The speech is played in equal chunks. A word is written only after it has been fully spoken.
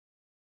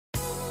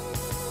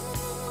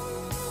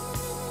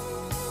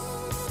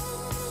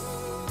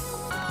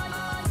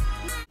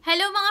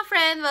Hello mga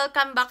friend!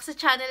 Welcome back sa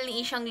channel ni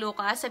Isyang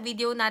Luka. Sa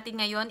video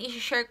natin ngayon,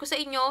 i-share ko sa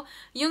inyo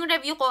yung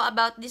review ko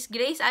about this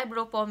Grace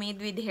Eyebrow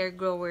Pomade with Hair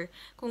Grower.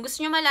 Kung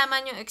gusto nyo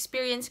malaman yung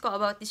experience ko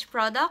about this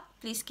product,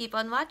 please keep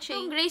on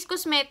watching. Yung Grace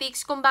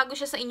Cosmetics, kung bago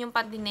siya sa inyong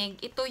pandinig,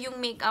 ito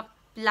yung makeup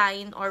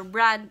line or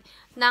brand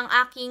ng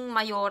aking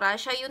mayora.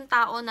 Siya yung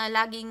tao na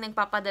laging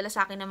nagpapadala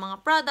sa akin ng mga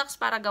products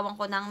para gawan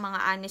ko ng mga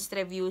honest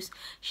reviews.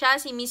 Siya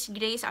si Miss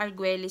Grace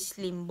Arguelles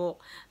Limboc.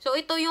 So,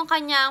 ito yung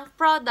kanyang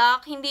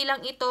product. Hindi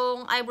lang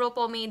itong eyebrow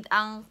pomade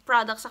ang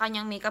product sa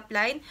kanyang makeup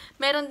line.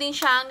 Meron din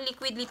siyang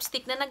liquid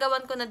lipstick na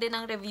nagawan ko na din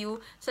ng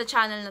review sa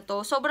channel na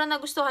to. Sobrang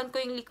nagustuhan ko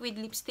yung liquid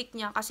lipstick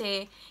niya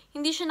kasi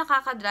hindi siya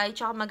nakaka-dry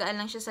tsaka magaan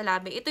lang siya sa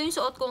labi. Ito yung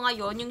suot ko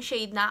ngayon, yung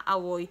shade na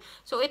Awoy.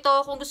 So, ito,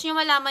 kung gusto nyo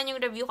malaman yung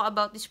review ko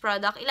about this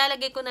product,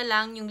 ilalagay ko na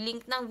lang yung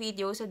link ng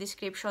video sa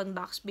description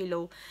box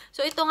below.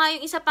 So, ito nga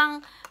yung isa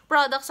pang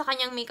product sa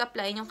kanyang makeup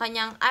line, yung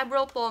kanyang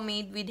eyebrow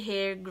pomade with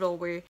hair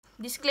grower.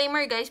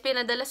 Disclaimer guys,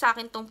 pinadala sa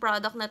akin tong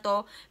product na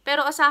to,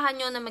 pero asahan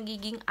nyo na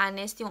magiging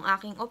honest yung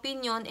aking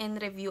opinion and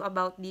review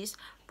about this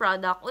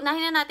product.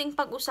 Unahin na nating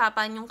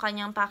pag-usapan yung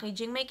kanyang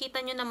packaging. May kita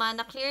nyo naman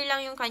na clear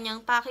lang yung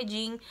kanyang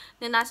packaging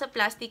na nasa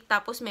plastic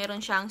tapos meron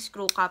siyang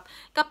screw cap.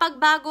 Kapag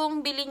bagong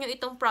bili nyo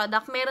itong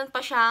product, meron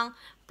pa siyang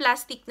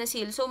plastic na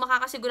seal. So,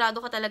 makakasigurado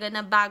ka talaga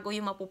na bago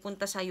yung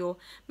mapupunta sa'yo.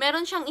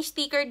 Meron siyang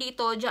sticker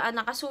dito, dyan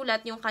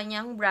nakasulat yung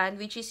kanyang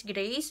brand, which is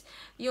Grace.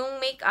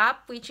 Yung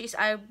makeup, which is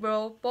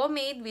eyebrow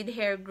pomade with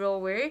hair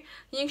grower.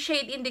 Yung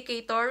shade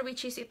indicator,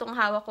 which is itong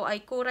hawak ko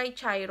ay Kulay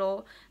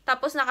Chairo.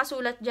 Tapos,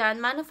 nakasulat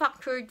dyan,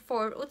 manufactured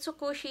for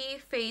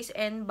Utsukushi, face,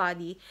 and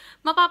body.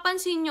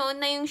 Mapapansin nyo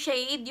na yung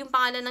shade, yung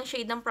pangalan ng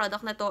shade ng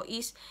product na to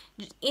is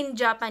in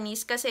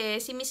Japanese kasi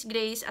si Miss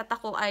Grace at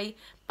ako ay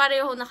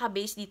pareho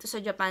naka-base dito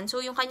sa Japan. So,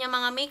 yung kanyang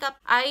mga makeup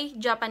ay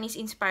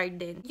Japanese-inspired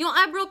din. Yung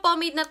eyebrow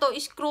pomade na to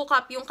is screw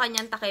cap yung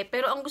kanyang takip.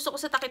 Pero ang gusto ko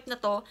sa takip na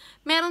to,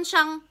 meron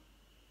siyang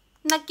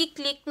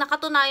nagkiklik na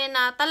katunayan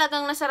na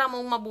talagang nasara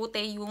mong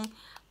mabuti yung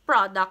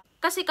product.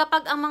 Kasi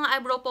kapag ang mga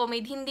eyebrow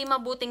pomade hindi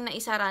mabuting na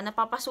isara,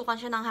 napapasukan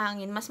siya ng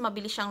hangin, mas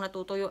mabilis siyang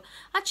natutuyo.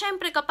 At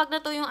syempre, kapag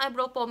natuyo yung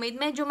eyebrow pomade,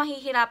 medyo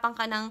mahihirapan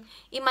ka ng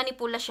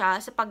imanipula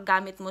siya sa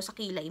paggamit mo sa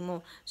kilay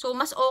mo. So,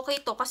 mas okay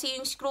to kasi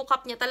yung screw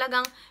cap niya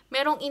talagang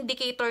merong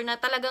indicator na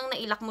talagang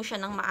nailak mo siya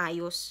ng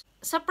maayos.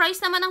 Sa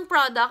price naman ng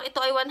product, ito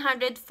ay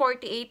 148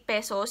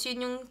 pesos.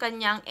 Yun yung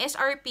kanyang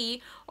SRP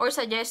or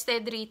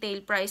suggested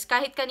retail price.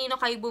 Kahit kanino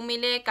kayo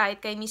bumili,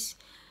 kahit kay Miss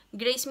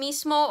Grace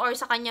mismo or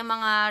sa kanya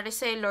mga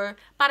reseller,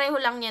 pareho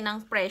lang niya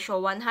ng presyo,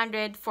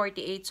 148.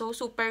 So,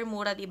 super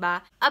mura,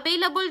 diba?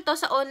 Available to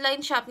sa online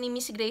shop ni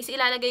Miss Grace.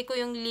 Ilalagay ko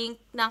yung link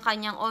ng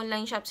kanyang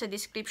online shop sa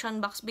description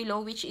box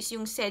below, which is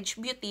yung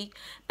Sedj Beautique.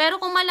 Pero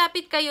kung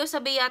malapit kayo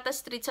sa BEATA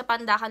Street sa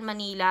Pandacan,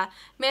 Manila,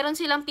 meron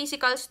silang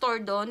physical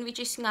store doon,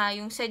 which is nga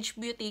yung Sedj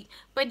Beautique.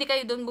 Pwede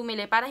kayo doon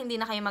bumili para hindi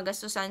na kayo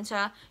magastusan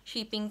sa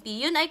shipping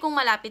fee. Yun ay kung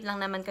malapit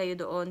lang naman kayo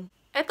doon.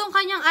 Itong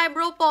kanyang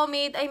eyebrow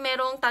pomade ay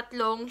merong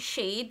tatlong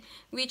shade,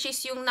 which is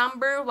yung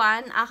number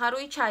 1,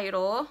 Akaroy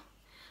Chairo.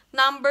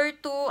 Number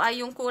 2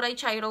 ay yung Kulay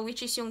Chairo,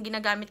 which is yung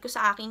ginagamit ko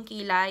sa aking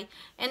kilay.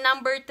 And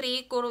number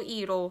 3,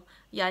 Kuroiro.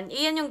 Yan.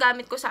 Iyan yung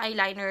gamit ko sa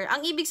eyeliner.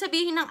 Ang ibig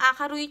sabihin ng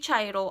Akaroy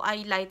Chairo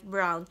ay light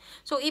brown.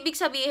 So, ibig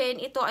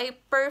sabihin, ito ay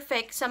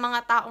perfect sa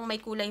mga taong may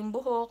kulay yung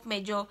buhok,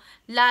 medyo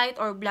light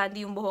or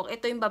blonde yung buhok.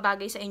 Ito yung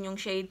babagay sa inyong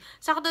shade.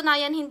 Sa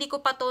katunayan, hindi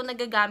ko pa to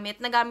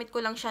nagagamit. Nagamit ko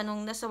lang siya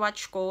nung nasa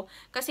watch ko.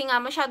 Kasi nga,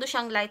 masyado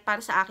siyang light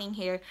para sa aking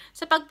hair.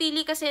 Sa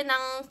pagpili kasi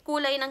ng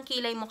kulay ng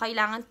kilay mo,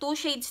 kailangan 2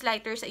 shades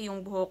lighter sa iyong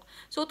buhok.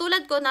 So,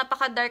 tulad ko,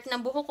 napaka-dark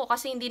ng buhok ko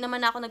kasi hindi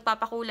naman ako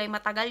nagpapakulay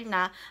matagal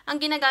na.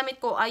 Ang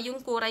ginagamit ko ay yung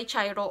Kulay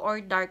Chairo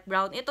or dark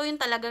brown. Ito yung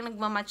talagang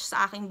nagmamatch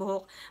sa aking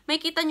buhok. May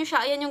kita nyo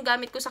siya, ayan yung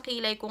gamit ko sa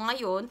kilay ko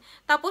ngayon.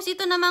 Tapos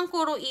ito naman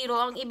Kuroiro,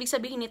 ang ibig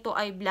sabihin nito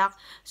ay black.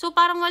 So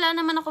parang wala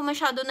naman ako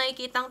masyado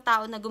nakikitang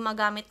tao na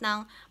gumagamit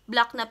ng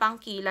black na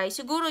pangkilay.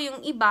 Siguro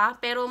yung iba,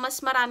 pero mas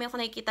marami ako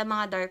nakikita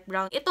mga dark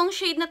brown. Itong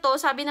shade na to,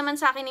 sabi naman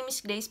sa akin ni Miss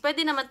Grace,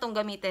 pwede naman tong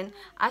gamitin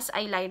as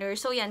eyeliner.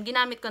 So yan,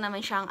 ginamit ko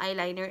naman siyang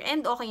eyeliner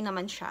and okay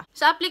naman siya.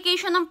 Sa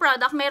application ng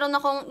product, meron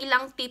akong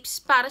ilang tips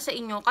para sa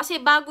inyo.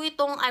 Kasi bago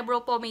itong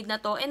eyebrow pomade na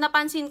to,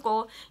 napansin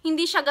ko,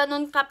 hindi siya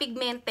ganun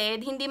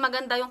ka-pigmented, hindi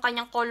maganda yung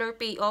kanyang color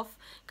payoff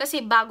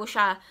kasi bago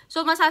siya.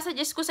 So,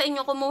 masasuggest ko sa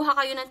inyo, kumuha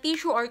kayo ng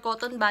tissue or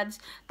cotton buds,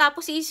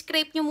 tapos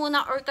i-scrape nyo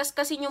muna or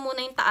kaskasin nyo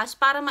muna yung taas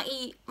para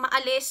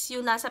maalis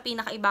yung nasa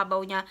pinakaibabaw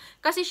niya.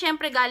 Kasi,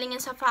 syempre, galing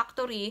yan sa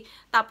factory,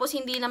 tapos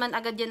hindi naman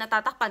agad yan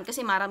natatakpan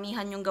kasi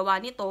maramihan yung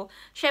gawa nito.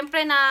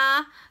 Syempre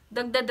na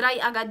dagda-dry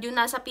agad yung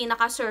nasa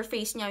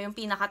pinaka-surface niya, yung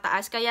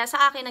pinakataas. Kaya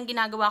sa akin, ang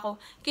ginagawa ko,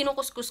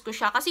 kinukuskus ko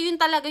siya. Kasi yun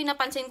talaga yung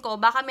napansin ko,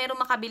 baka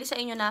meron makabili sa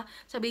inyo na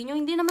sabihin nyo,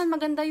 hindi naman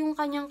maganda yung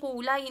kanyang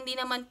kulay, hindi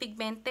naman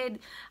pigmented,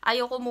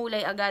 ayaw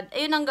kumulay agad.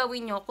 Ayun ang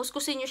gawin nyo,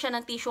 kuskusin nyo siya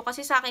ng tissue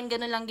kasi sa akin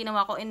ganun lang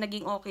ginawa ko and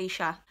naging okay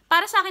siya.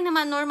 Para sa akin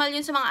naman, normal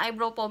yun sa mga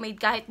eyebrow pomade.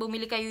 Kahit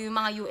bumili kayo yung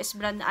mga US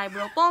brand na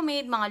eyebrow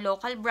pomade, mga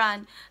local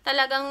brand,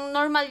 talagang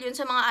normal yun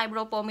sa mga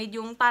eyebrow pomade,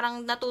 yung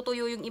parang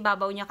natutuyo yung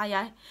ibabaw niya,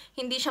 kaya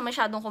hindi siya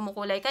masyadong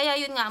kumukulay. Kaya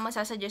yun nga,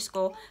 masasuggest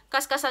ko,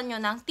 kaskasan nyo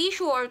ng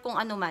tissue or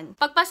kung ano man.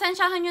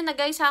 Pagpasensyahan nyo na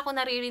guys, ako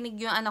naririnig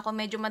yung anak ko,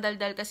 medyo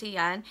madaldal kasi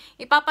yan.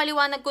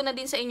 Ipapaliwanag ko na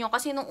din sa inyo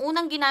kasi nung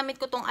unang ginamit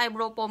ko tong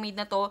eyebrow pomade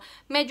na to,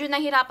 medyo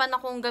nahirapan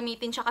akong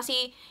gamitin siya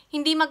kasi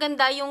hindi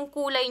maganda yung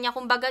kulay niya,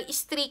 kumbaga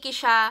streaky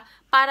siya,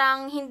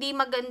 parang hindi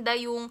maganda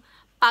yung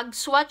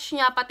pag-swatch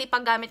niya, pati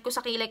paggamit ko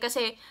sa kilay.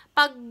 Kasi,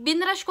 pag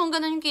binrush kong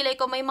ganun yung kilay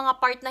ko, may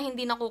mga part na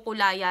hindi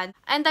nakukulayan.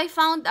 And I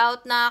found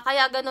out na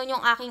kaya ganun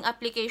yung aking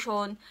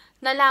application,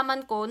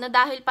 nalaman ko na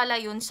dahil pala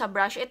yun sa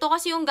brush. Ito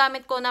kasi yung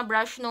gamit ko na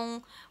brush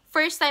nung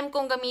first time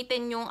kong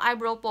gamitin yung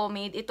eyebrow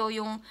pomade. Ito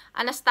yung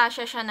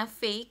Anastasia siya na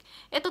fake.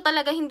 Ito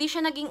talaga hindi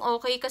siya naging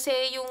okay kasi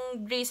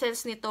yung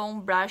bristles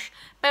nitong brush.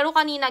 Pero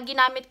kanina,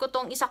 ginamit ko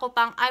tong isa ko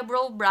pang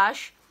eyebrow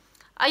brush.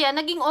 Ayan,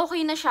 naging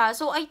okay na siya.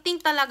 So, I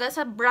think talaga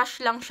sa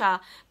brush lang siya.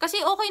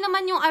 Kasi okay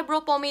naman yung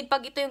eyebrow pomade pag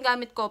ito yung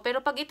gamit ko.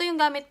 Pero pag ito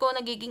yung gamit ko,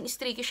 nagiging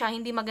streaky siya.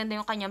 Hindi maganda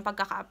yung kanyang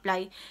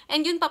pagkaka-apply.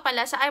 And yun pa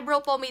pala, sa eyebrow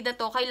pomade na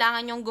to,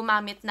 kailangan yung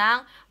gumamit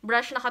ng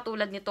brush na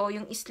katulad nito.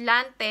 Yung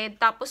slanted.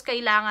 Tapos,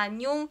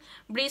 kailangan yung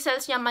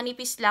bristles niya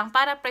manipis lang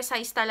para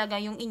precise talaga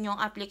yung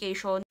inyong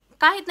application.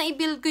 Kahit na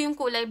i-build ko yung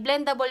kulay,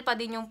 blendable pa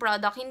din yung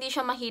product. Hindi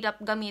siya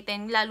mahirap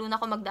gamitin, lalo na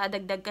kung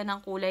magdadagdag ka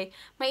ng kulay.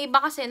 May iba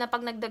kasi na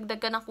pag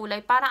nagdagdag ka ng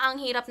kulay, parang ang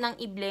hirap ng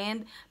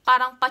i-blend,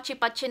 parang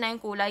patsi-patsi na yung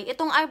kulay.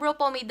 Itong eyebrow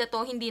pomade na to,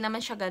 hindi naman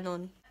siya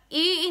ganun.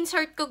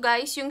 I-insert ko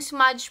guys yung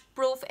smudge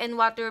proof and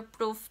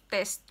waterproof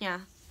test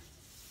niya.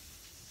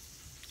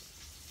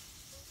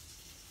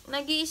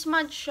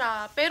 Nag-i-smudge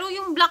siya, pero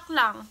yung black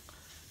lang.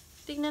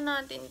 Tingnan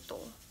natin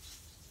to.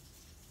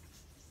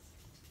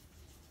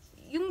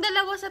 Yung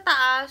dalawa sa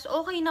taas,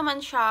 okay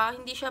naman siya.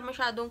 Hindi siya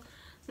masyadong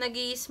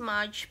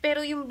nag-i-smudge.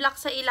 Pero yung black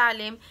sa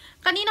ilalim,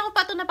 kanina ko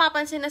pa ito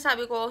napapansin na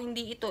sabi ko,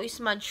 hindi ito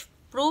smudge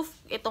proof,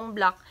 itong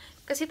black.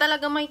 Kasi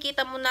talaga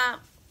makikita mo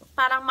na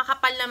parang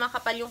makapal na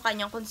makapal yung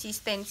kanyang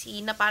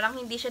consistency, na parang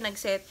hindi siya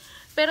nag-set.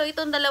 Pero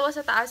itong dalawa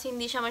sa taas,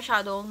 hindi siya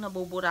masyadong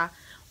nabubura.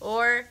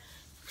 Or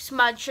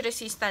smudge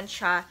resistant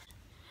siya.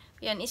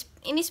 Yan,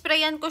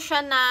 inisprayan ko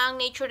siya ng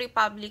Nature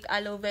Republic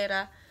Aloe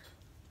Vera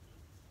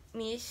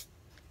Mist.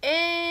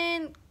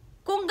 And,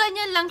 kung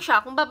ganyan lang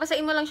siya, kung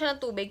babasain mo lang siya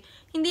ng tubig,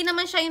 hindi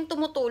naman siya yung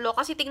tumutulo.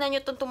 Kasi tignan nyo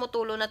itong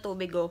tumutulo na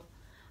tubig, oh.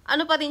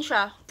 Ano pa din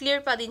siya?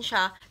 Clear pa din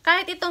siya.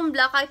 Kahit itong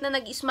black, kahit na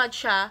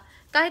nag-smudge siya,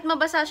 kahit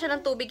mabasa siya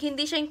ng tubig,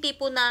 hindi siya yung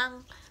tipo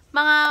ng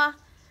mga,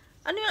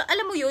 ano yun,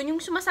 alam mo yun,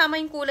 yung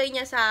sumasama yung kulay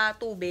niya sa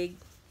tubig.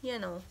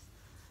 Yan, oh.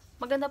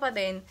 Maganda pa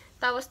din.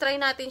 Tapos, try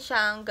natin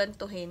siyang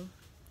gantuhin.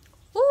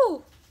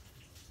 Ooh!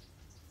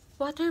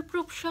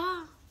 Waterproof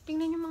siya.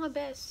 Tingnan nyo mga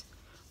best.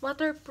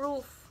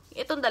 Waterproof.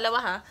 Itong dalawa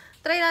ha.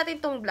 Try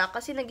natin tong black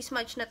kasi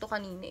nag-smudge na to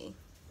kanina eh.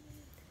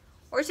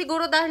 Or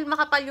siguro dahil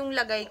makapal yung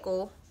lagay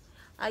ko.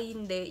 Ay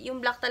hindi. Yung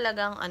black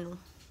talagang ano.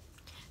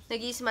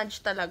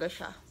 Nag-smudge talaga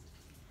siya.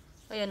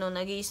 Ayan o.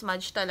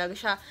 Nag-smudge talaga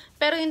siya.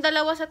 Pero yung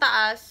dalawa sa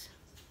taas.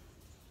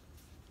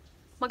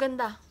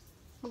 Maganda.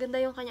 Maganda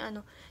yung kanya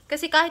ano.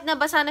 Kasi kahit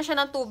nabasa na siya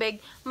ng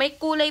tubig, may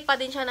kulay pa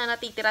din siya na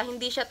natitira.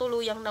 Hindi siya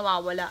tuluyang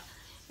nawawala.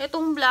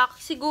 Itong black,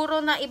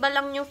 siguro na iba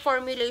lang yung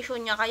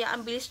formulation niya, kaya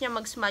ang bilis niya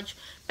mag-smudge.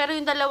 Pero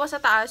yung dalawa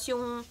sa taas,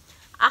 yung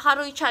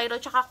Akaroy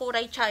Chairo, tsaka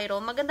Kuray Chairo,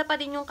 maganda pa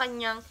din yung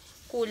kanyang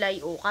kulay,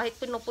 oh. Kahit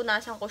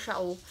pinupunasan ko siya,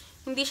 oh.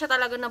 Hindi siya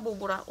talaga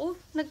nabubura. Oh,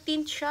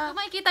 nag-tint siya. So,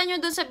 makikita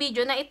nyo dun sa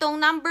video na itong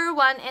number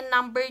 1 and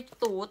number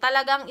 2,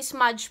 talagang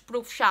smudge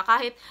proof siya.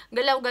 Kahit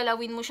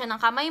galaw-galawin mo siya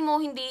ng kamay mo,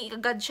 hindi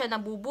agad siya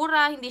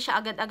nabubura, hindi siya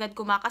agad-agad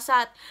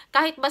kumakasat.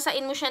 Kahit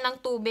basain mo siya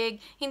ng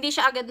tubig, hindi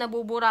siya agad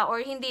nabubura or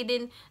hindi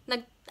din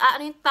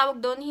ano yung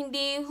tawag doon,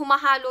 hindi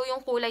humahalo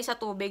yung kulay sa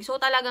tubig.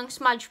 So, talagang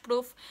smudge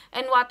proof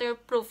and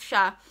waterproof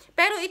siya.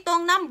 Pero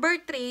itong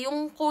number 3,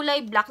 yung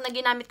kulay black na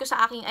ginamit ko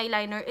sa aking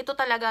eyeliner, ito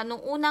talaga,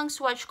 nung unang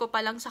swatch ko pa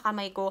lang sa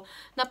kamay ko,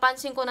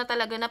 napansin ko na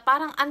talaga na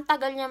parang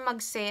antagal niya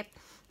mag-set.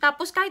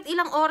 Tapos, kahit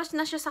ilang oras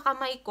na siya sa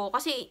kamay ko,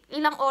 kasi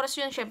ilang oras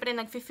yun, syempre,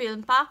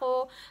 nagfi-film pa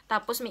ako,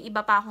 tapos may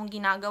iba pa akong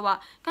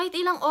ginagawa. Kahit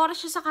ilang oras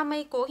siya sa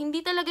kamay ko,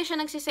 hindi talaga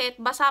siya nagsiset,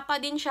 basa pa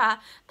din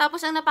siya.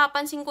 Tapos, ang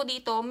napapansin ko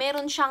dito,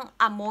 meron siyang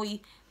amoy.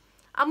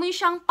 Amoy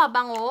siyang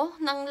pabango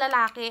ng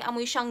lalaki,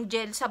 amoy siyang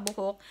gel sa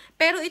buhok.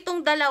 Pero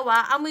itong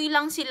dalawa, amoy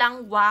lang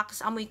silang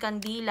wax, amoy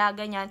kandila,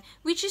 ganyan.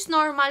 Which is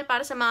normal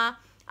para sa mga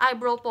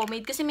eyebrow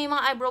pomade. Kasi may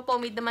mga eyebrow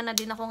pomade naman na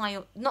din ako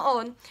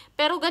noon.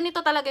 Pero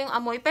ganito talaga yung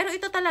amoy. Pero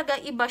ito talaga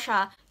iba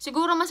siya.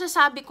 Siguro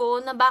masasabi ko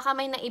na baka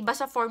may naiba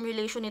sa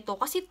formulation nito.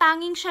 Kasi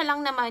tanging siya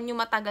lang naman yung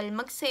matagal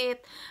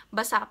mag-set.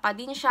 Basa pa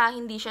din siya.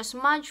 Hindi siya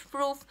smudge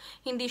proof.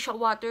 Hindi siya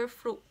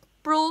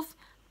waterproof.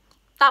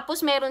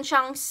 Tapos, meron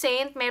siyang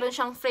scent, meron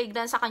siyang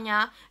fragrance sa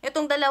kanya.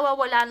 Itong dalawa,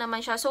 wala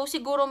naman siya. So,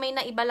 siguro may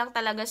naiba lang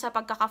talaga sa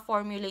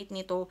pagkaka-formulate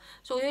nito.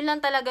 So, yun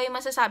lang talaga yung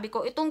masasabi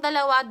ko. Itong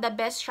dalawa, the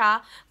best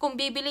siya. Kung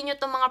bibili nyo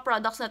itong mga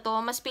products na to,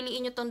 mas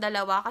piliin nyo itong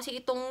dalawa.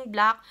 Kasi itong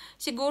black,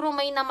 siguro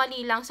may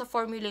namali lang sa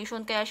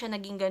formulation, kaya siya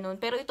naging ganun.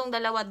 Pero itong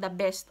dalawa, the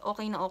best.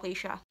 Okay na okay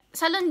siya.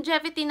 Sa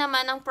longevity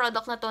naman ng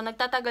product na to,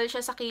 nagtatagal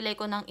siya sa kilay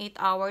ko ng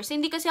 8 hours.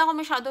 Hindi kasi ako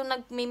masyadong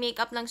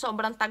nag-makeup ng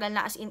sobrang tagal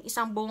na as in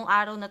isang buong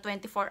araw na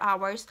 24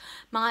 hours.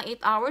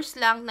 mga 8 hours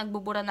lang,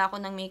 nagbubura na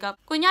ako ng makeup.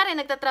 Kunyari,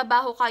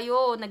 nagtatrabaho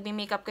kayo,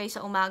 nagme-makeup kayo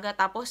sa umaga,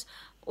 tapos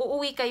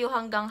uuwi kayo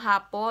hanggang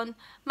hapon.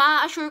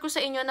 Ma-assure ko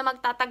sa inyo na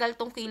magtatagal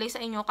tong kilay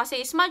sa inyo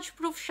kasi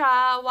smudge-proof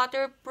siya,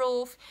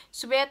 waterproof,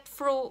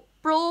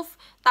 sweat-proof,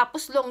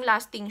 tapos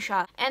long-lasting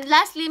siya. And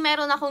lastly,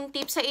 meron akong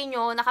tip sa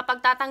inyo na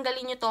kapag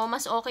tatanggalin nyo to,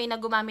 mas okay na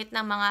gumamit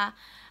ng mga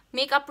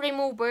makeup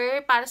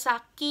remover para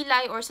sa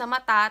kilay or sa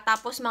mata,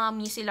 tapos mga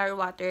micellar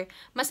water.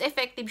 Mas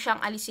effective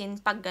siyang alisin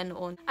pag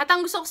ganoon. At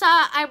ang gusto ko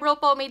sa eyebrow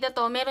pomade na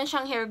to, meron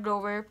siyang hair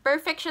grower.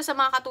 Perfect siya sa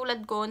mga katulad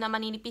ko na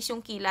maninipis yung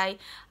kilay.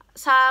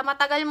 Sa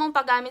matagal mong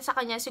paggamit sa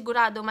kanya,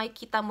 sigurado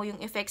makikita mo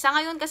yung effect. Sa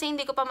ngayon kasi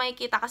hindi ko pa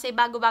makikita kasi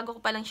bago-bago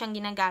ko pa lang siyang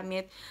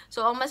ginagamit.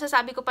 So, ang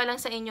masasabi ko pa lang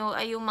sa inyo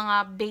ay yung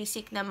mga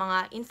basic na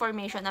mga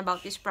information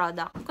about this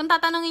product. Kung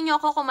tatanungin nyo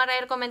ako kung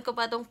ma-recommend ko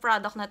pa itong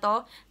product na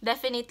to,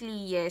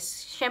 definitely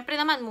yes. Syempre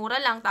naman, mura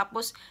lang,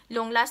 tapos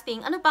long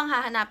lasting. Ano pang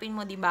hahanapin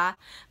mo, diba?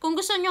 Kung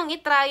gusto nyong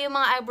itry yung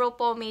mga eyebrow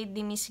pomade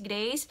ni Miss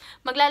Grace,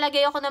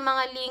 maglalagay ako ng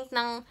mga link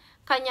ng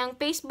kanyang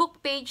Facebook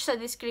page sa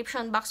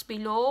description box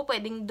below.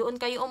 Pwedeng doon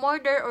kayo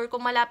umorder or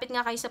kung malapit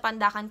nga kayo sa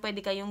Pandacan,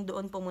 pwede kayong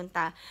doon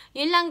pumunta.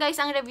 Yun lang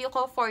guys ang review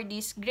ko for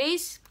this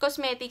Grace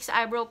Cosmetics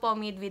Eyebrow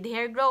Pomade with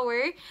Hair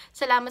Grower.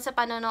 Salamat sa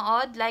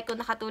panonood. Like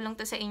kung nakatulong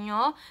to sa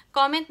inyo.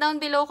 Comment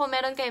down below kung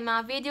meron kayong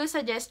mga video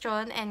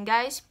suggestion. And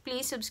guys,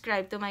 please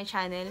subscribe to my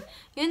channel.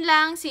 Yun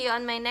lang. See you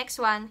on my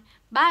next one.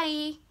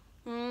 Bye!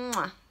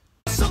 Mwah!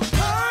 So,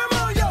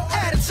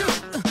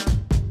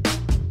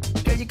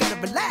 girl, you gotta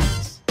relax.